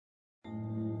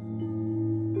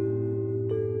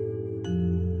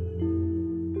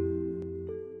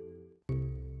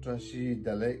Chashi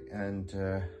Dalek and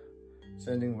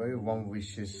sending very warm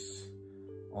wishes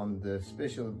on the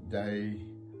special day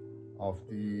of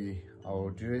our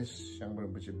dearest SHANGPA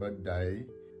Rinpoche birthday.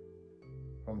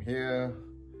 From here,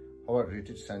 our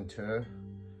Retreat Center,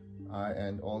 I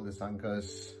and all the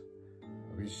Sanghas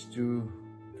wish to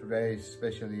today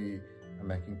especially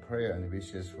making prayer and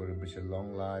wishes for Rinpoche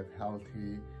long life,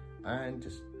 healthy, and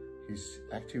his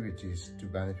activities to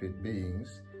benefit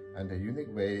beings, and the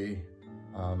unique way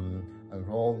and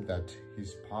role that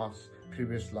his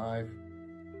previous life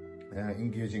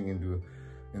engaging into,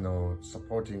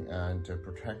 supporting and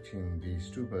protecting the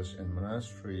stupas and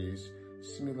monasteries.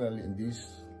 Similarly, in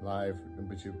this life,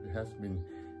 Rinpoche has been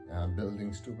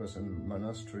building stupas and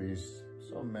monasteries,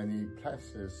 so many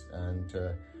places, and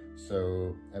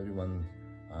so everyone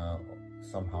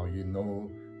somehow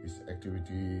his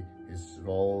activity, his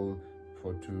role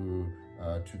to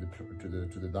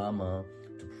the Dharma,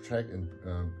 to protect and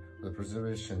the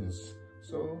preservations.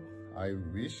 So I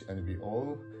wish, and we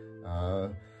all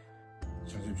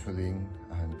Chashi Chuling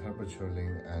and Tarpa Chuling,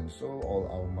 and so all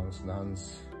our monks,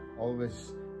 nuns,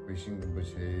 always wishing the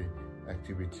Rinpoche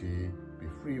activity be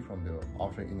free from the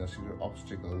outer inner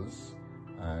obstacles,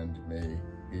 and may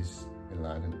his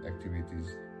enlightened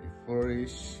activities be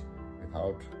flourish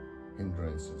without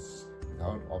hindrances,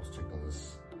 without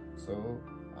obstacles. So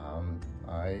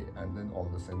I and then all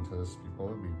the centers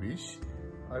people, we wish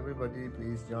everybody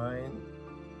please join.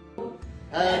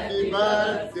 Happy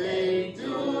birthday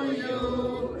to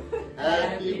you,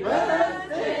 happy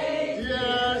birthday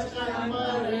dear SHANGPA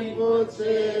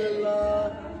Rinpoche,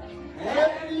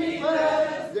 happy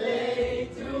birthday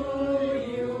to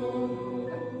you.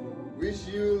 Wish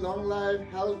you long life,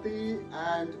 healthy,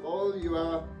 and all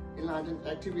your enlightened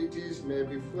activities may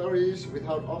be flourished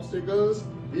without obstacles.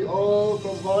 We all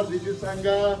from Hot Retreat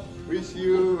Sangha wish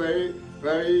you very,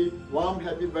 very warm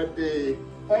happy birthday.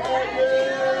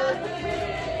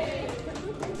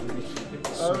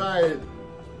 All right.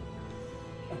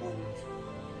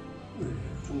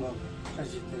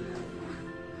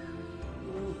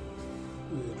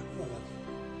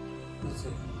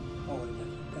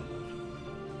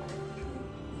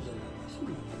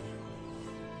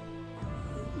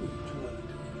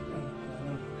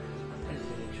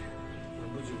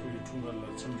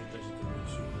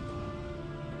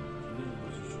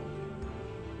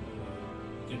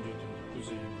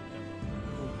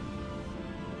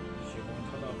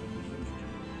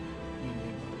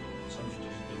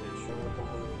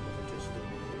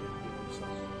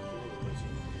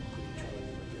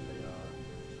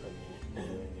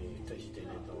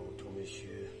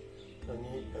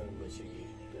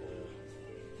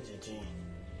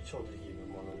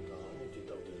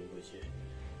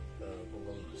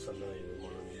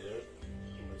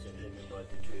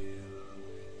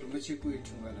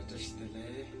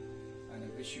 And I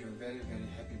wish you a very, very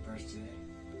happy birthday.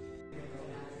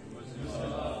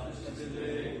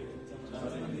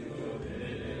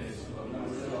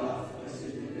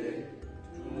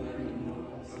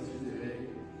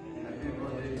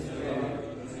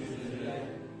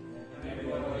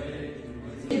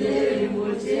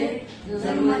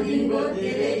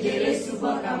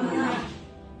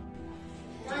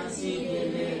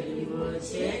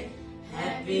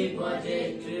 Happy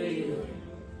birthday to you.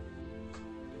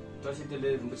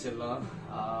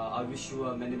 I wish you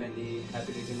many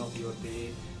happy return of your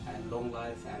day and long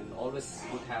life and always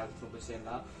good health.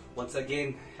 Once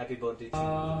again, happy birthday to you.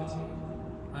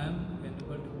 I am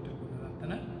Venerable Dr.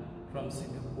 Gunaratana from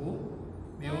Singapore.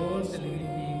 May all the living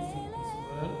beings in this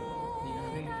world be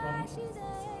free from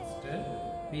disaster,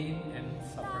 pain and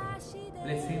suffering.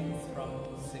 Blessings from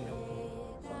Singapore.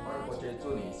 SHANGPA Rinpoche 祝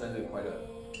你生日快乐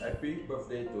Happy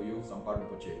birthday to you, SHANGPA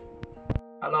Rinpoche.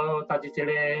 Hello,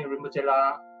 Tajitele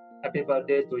Rinpoche-la. Happy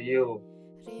birthday to you.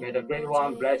 May the Great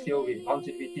One bless you with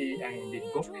longevity and with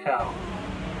good health.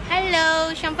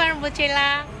 Hello, SHANGPA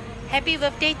Rinpoche-la. Happy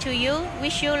birthday to you.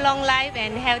 Wish you long life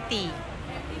and healthy.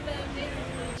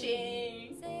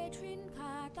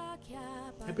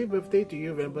 Happy birthday to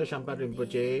you, Venerable SHANGPA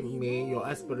Rinpoche. May your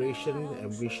aspirations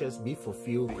and wishes be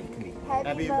fulfilled quickly.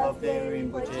 Happy birthday,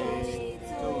 Rinpoche.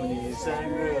 祝你生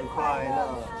日快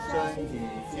乐，身体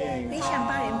健康。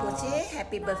SHANGPA Rinpoche,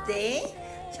 happy birthday.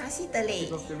 Chashi Dalek.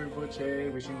 Dr.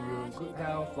 Rinpoche, wishing you good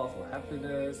health, lots of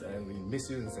happiness, and we miss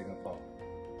you in Singapore.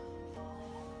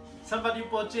 SHANGPA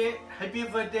Rinpoche, happy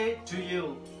birthday to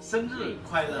you. 生日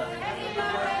快乐。Happy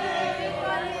birthday.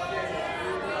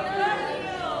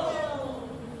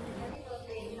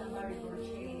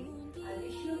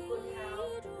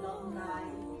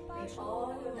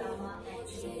 All your Dharma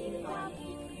activity,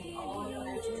 all your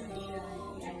activity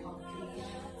and complete.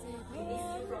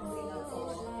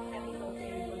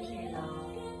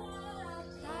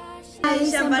 嗨，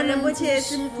香巴仁波切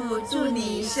师傅，祝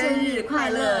你生日快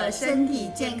乐，身体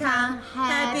健康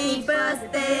 ，Happy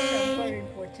birthday！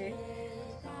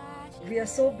 We are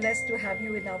so blessed to have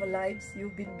you in our lives.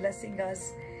 You've been blessing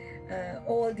us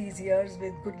all these years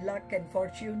with good luck and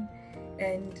fortune.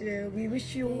 And we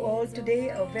wish you all today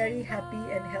a very happy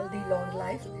and healthy long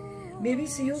life. May we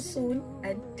see you soon,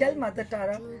 and tell Mother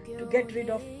Tara to get rid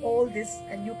of all this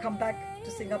and you come back to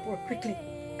Singapore quickly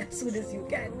as soon as you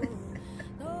can.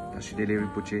 Tashidele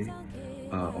Rinpoche,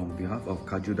 on behalf of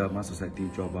Kaju Dharma Society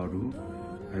Johor Bahru,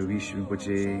 I wish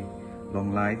Rinpoche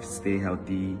long life, stay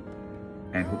healthy,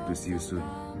 and hope to see you soon.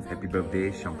 Happy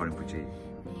birthday, SHANGPA Rinpoche.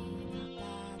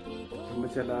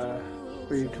 Rinpoche la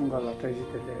hui chunga la taji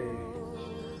tele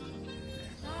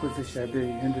kutsu shabe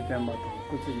yundu tenpa to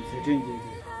kutsu sejenji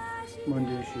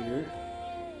mundu shiru.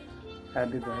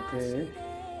 Happy birthday,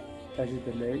 taji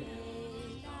tele.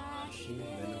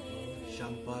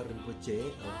 SHANGPA Rinpoche,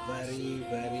 a very,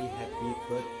 very happy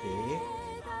birthday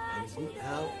and good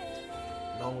health,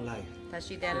 long life.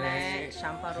 Tashidele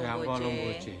SHANGPA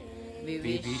Rinpoche, we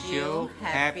wish you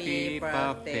happy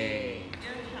birthday.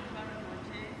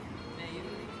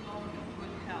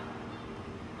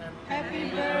 Happy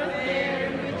birthday,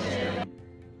 Rinpoche.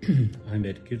 I'm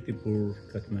at Kirtipur,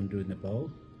 Kathmandu, Nepal.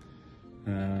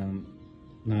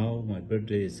 Now my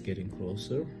birthday is getting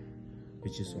closer,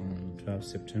 which is on 12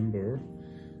 September,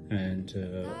 and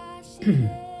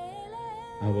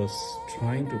I was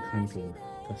trying to come to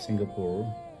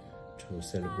Singapore to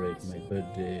celebrate my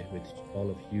birthday with all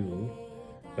of you,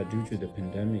 but due to the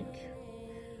pandemic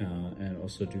and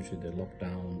also due to the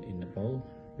lockdown in Nepal,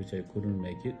 which I couldn't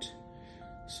make it.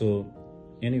 So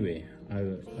anyway, I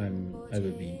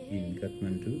will be in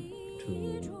Kathmandu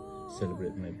to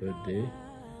celebrate my birthday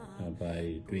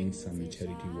by doing some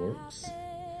charity works.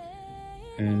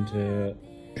 And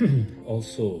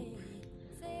also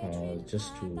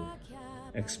just to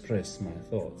express my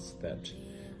thoughts that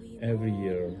every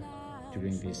year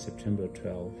during this September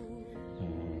 12th,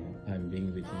 I'm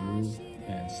being with you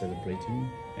and celebrating,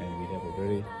 and we have a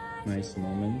very nice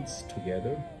moments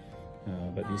together.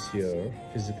 But this year,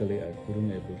 physically, I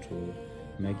couldn't able to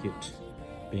make it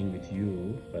being with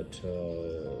you, but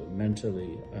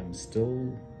mentally, I'm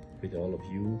still with all of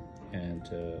you and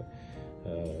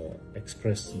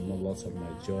express lots of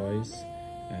my joys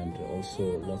and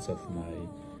also lots of my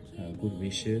good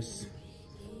wishes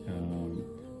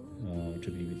to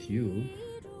be with you.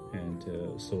 And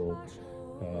so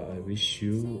I wish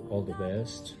you all the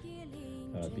best,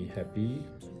 be happy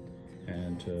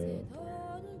and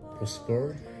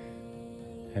prosper,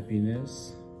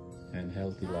 happiness and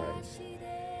healthy life,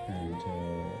 and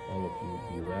all of you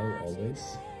be well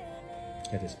always.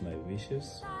 That is my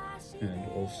wishes. And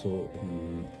also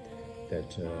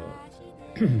that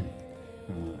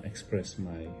express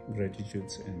my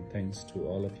gratitude and thanks to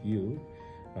all of you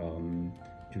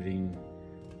during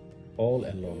all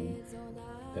along,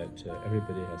 that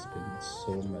everybody has been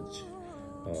so much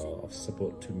of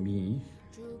support to me,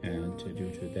 and due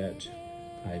to that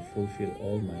I fulfill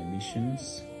all my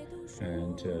missions.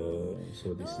 And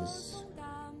so this is,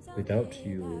 without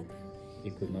you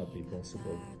it could not be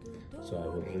possible. So I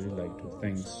would really like to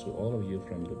thanks to all of you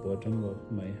from the bottom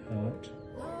of my heart,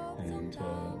 and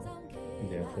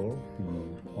therefore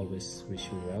always wish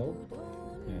you well,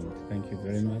 and thank you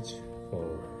very much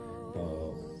for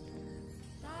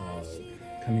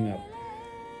coming up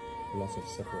lots of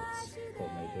supports for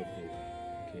my birthday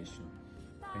occasion.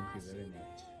 Thank you very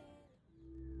much.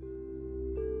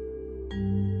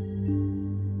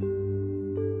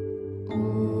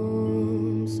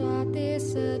 Om Swati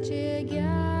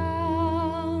Sachigyao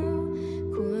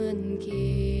Kun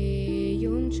Ki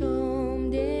Yung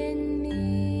Chom Den Mi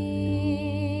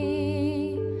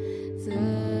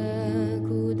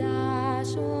Zakuda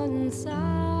Shon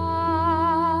Sa